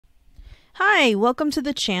Hi, welcome to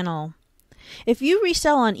the channel. If you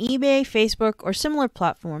resell on eBay, Facebook, or similar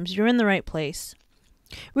platforms, you're in the right place.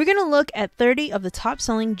 We're going to look at 30 of the top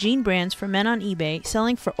selling jean brands for men on eBay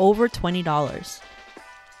selling for over $20.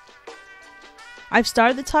 I've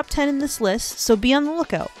started the top 10 in this list, so be on the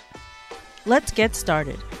lookout. Let's get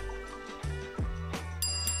started.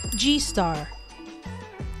 G-Star.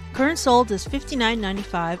 Current sold is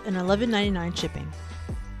 $59.95 and $11.99 shipping.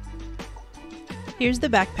 Here's the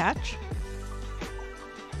back patch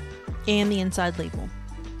and the inside label.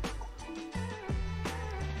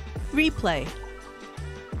 Replay.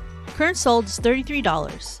 Current sold is $33,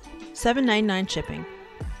 $7.99 shipping.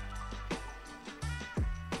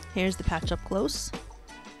 Here's the patch up close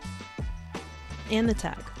and the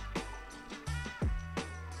tag.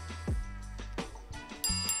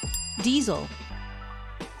 Diesel.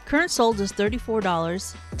 Current sold is $34,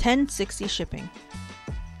 $10.60 shipping.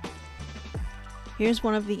 Here's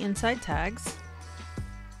one of the inside tags.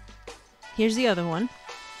 Here's the other one.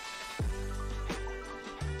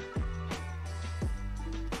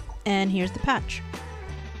 And here's the patch.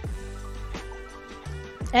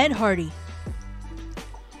 Ed Hardy.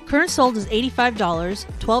 Current sold is $85,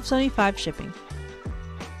 $12.75 shipping.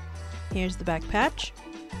 Here's the back patch.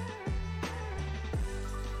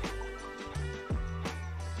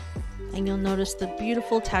 And you'll notice the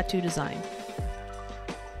beautiful tattoo design.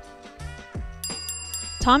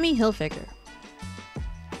 Tommy Hilfiger.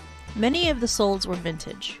 Many of the solds were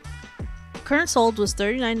vintage. Current sold was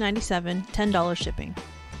 $39.97, $10 shipping.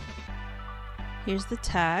 Here's the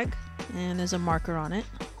tag, and there's a marker on it.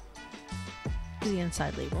 Here's the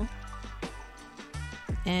inside label.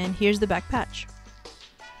 And here's the back patch.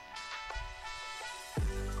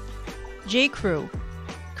 J. Crew.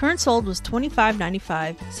 Current sold was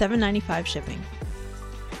 $25.95, $7.95 shipping.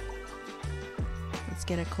 Let's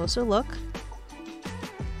get a closer look.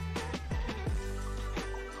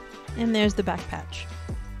 And there's the back patch.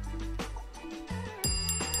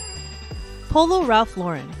 Polo Ralph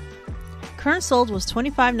Lauren. Current sold was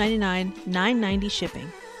 $25.99, $9.90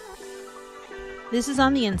 shipping. This is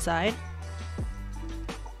on the inside.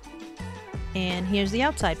 And here's the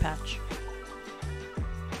outside patch.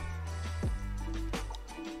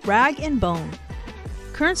 Rag & Bone.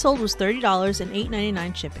 Current sold was $30 and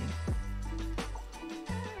 $8.99 shipping.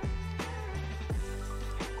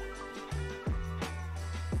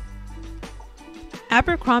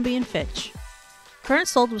 Abercrombie & Fitch. Current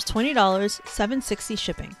sold was $20, $7.60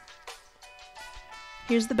 shipping.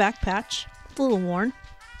 Here's the back patch. It's a little worn.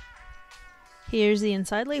 Here's the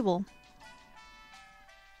inside label.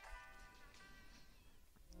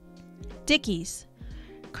 Dickies.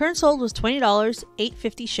 Current sold was $20,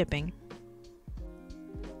 $8.50 shipping.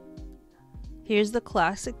 Here's the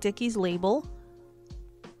classic Dickies label.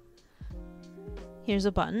 Here's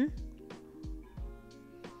a button.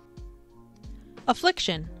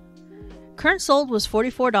 Affliction. Current sold was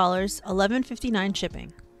 $44, $11.59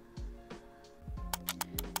 shipping.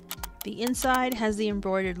 The inside has the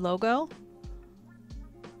embroidered logo.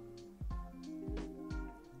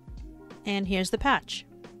 And here's the patch.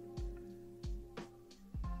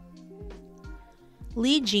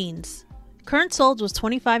 Lee Jeans. Current sold was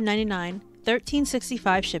 $25.99,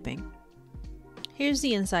 $13.65 shipping. Here's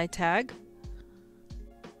the inside tag.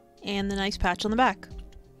 And the nice patch on the back.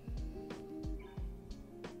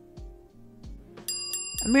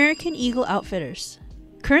 American Eagle Outfitters.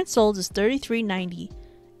 Current sold is $33.90,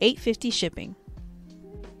 $8.50 shipping.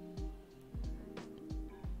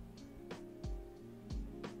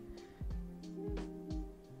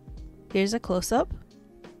 Here's a close-up.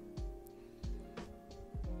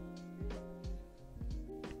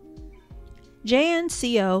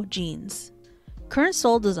 JNCO Jeans. Current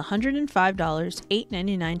sold is $105,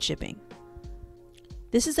 $8.99 shipping.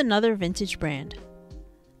 This is another vintage brand.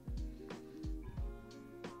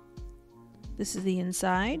 This is the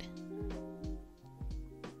inside.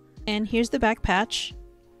 And here's the back patch.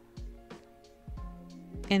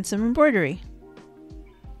 And some embroidery.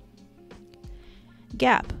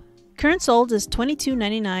 Gap. Current sold is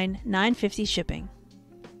 $22.99, $9.50 shipping.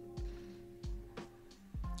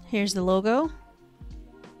 Here's the logo.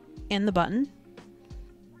 And the button.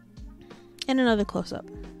 And another close-up.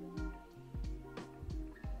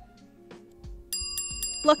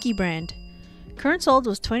 Lucky Brand. Current sold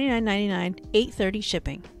was $29.99, $8.30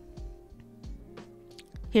 shipping.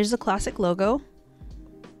 Here's the classic logo.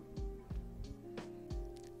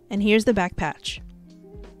 And here's the back patch.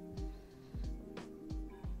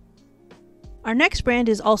 Our next brand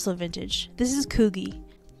is also vintage. This is Coogie.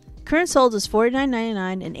 Current sold is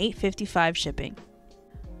 $49.99 and $8.55 shipping.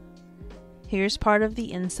 Here's part of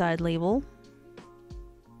the inside label.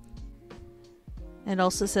 It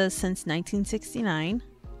also says since 1969.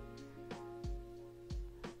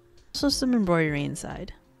 Also some embroidery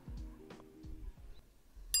inside.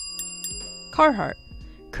 Carhartt.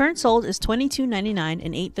 Current sold is $22.99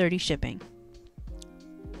 and $8.30 shipping.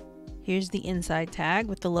 Here's the inside tag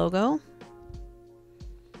with the logo.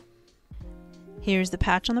 Here's the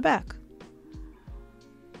patch on the back.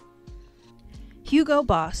 Hugo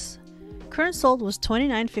Boss. Current sold was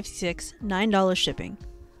 $29.56, $9 shipping.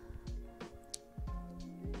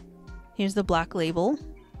 Here's the black label.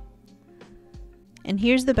 And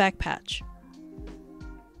here's the back patch.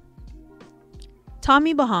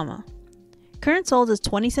 Tommy Bahama. Current sold is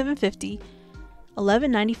 $27.50,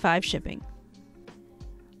 $11.95 shipping.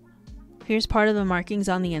 Here's part of the markings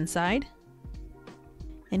on the inside.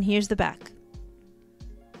 And here's the back.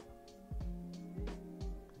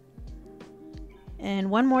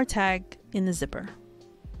 And one more tag in the zipper.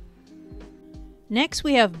 Next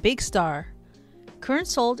we have Big Star. Current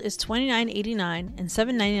sold is $29.89 and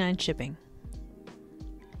 $7.99 shipping.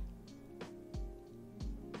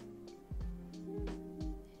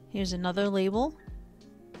 Here's another label.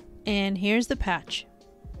 And here's the patch.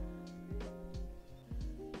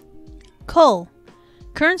 Cull.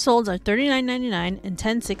 Current solds are $39.99 and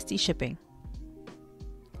 $10.60 shipping.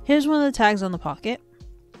 Here's one of the tags on the pocket.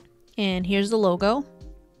 And here's the logo.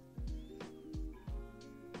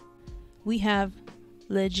 We have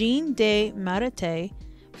Le Jean de Marité,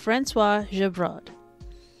 Francois Gibrod.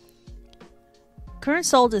 Current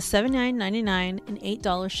sold is $79.99 and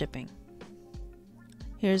 $8 shipping.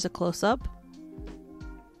 Here's a close-up.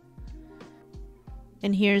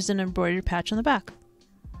 And here's an embroidered patch on the back.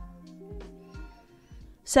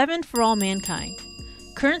 7 for All Mankind.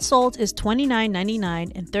 Current sold is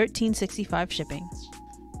 $29.99 and $13.65 shipping.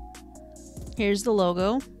 Here's the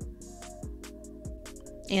logo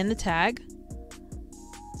and the tag.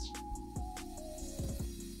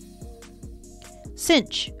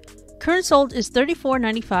 Cinch. Current sold is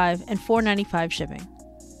 $34.95 and $4.95 shipping.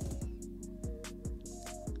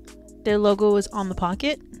 Their logo is on the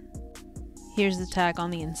pocket. Here's the tag on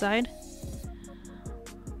the inside.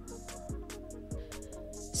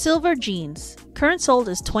 Silver Jeans. Current sold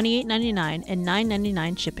is $28.99 and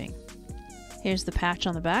 $9.99 shipping. Here's the patch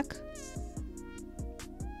on the back.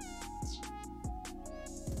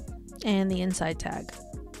 And the inside tag.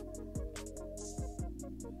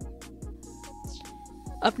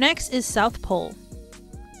 Up next is South Pole.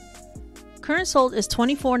 Current sold is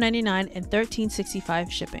 $24.99 and $13.65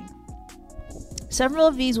 shipping. Several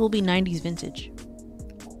of these will be 90s vintage.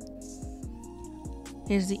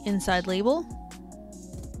 Here's the inside label.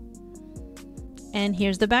 And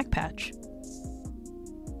here's the back patch.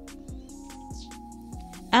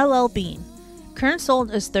 LL Bean. Current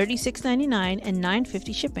sold is $36.99 and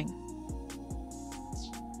 $9.50 shipping.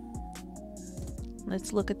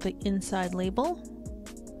 Let's look at the inside label.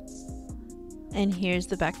 And here's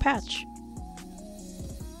the back patch.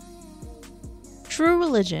 True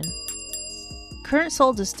Religion. Current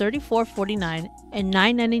sold is $34.49 and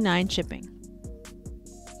 $9.99 shipping.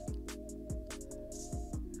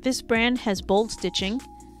 This brand has bold stitching,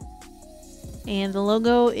 and the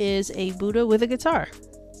logo is a Buddha with a guitar.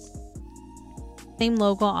 Same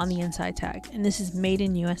logo on the inside tag, and this is made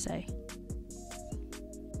in USA.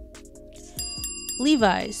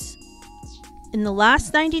 Levi's. In the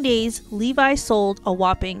last 90 days, Levi's sold a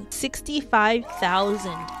whopping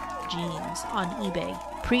 65,000 jeans on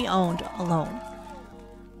eBay, pre-owned alone.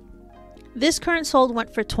 This current sold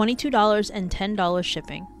went for $22 and $10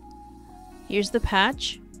 shipping. Here's the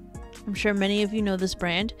patch. I'm sure many of you know this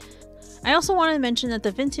brand. I also wanted to mention that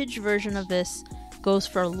the vintage version of this goes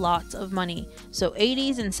for lots of money. So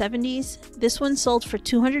 80s and 70s, this one sold for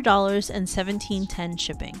 $200 and $17.10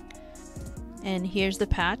 shipping. And here's the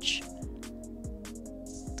patch.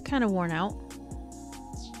 It's kind of worn out.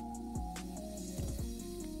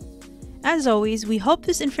 As always, we hope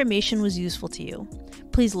this information was useful to you.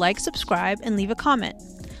 Please like, subscribe, and leave a comment.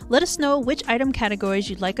 Let us know which item categories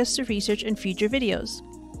you'd like us to research in future videos.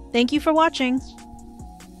 Thank you for watching!